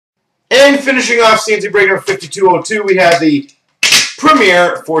And finishing off CNC break number 5202, we have the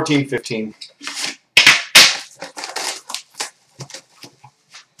Premier 1415.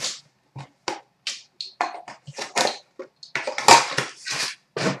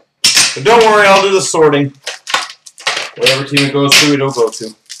 But don't worry, I'll do the sorting. Whatever team it goes to, it'll go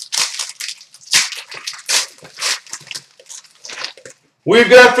to. We've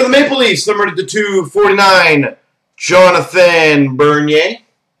got for the Maple Leafs, number to 249, Jonathan Bernier.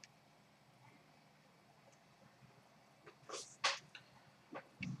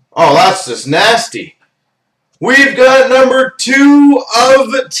 Oh, that's just nasty. We've got number 2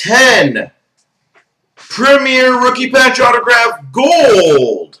 of 10, Premier Rookie Patch Autograph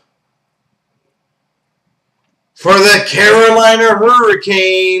Gold for the Carolina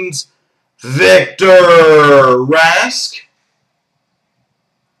Hurricanes, Victor Rask.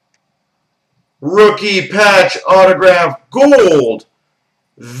 Rookie Patch Autograph Gold,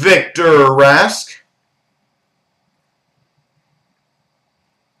 Victor Rask.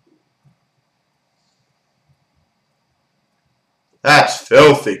 That's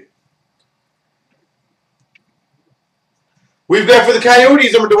filthy. We've got for the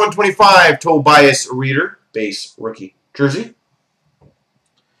Coyotes, number 125, Tobias Reeder, base rookie jersey.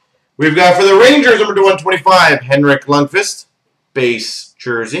 We've got for the Rangers, number 125, Henrik Lundqvist, base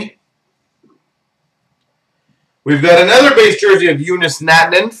jersey. We've got another base jersey of Eunice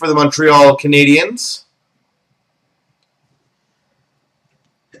Natanen for the Montreal Canadiens.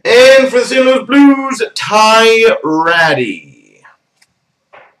 And for the St. Louis Blues, Ty Rattie.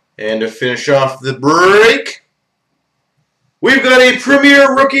 And to finish off the break, we've got a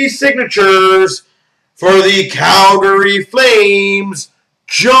Premier Rookie Signatures for the Calgary Flames,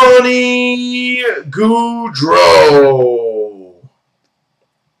 Johnny Gaudreau.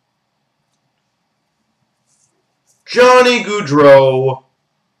 Johnny Gaudreau,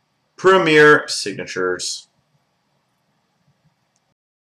 Premier Signatures.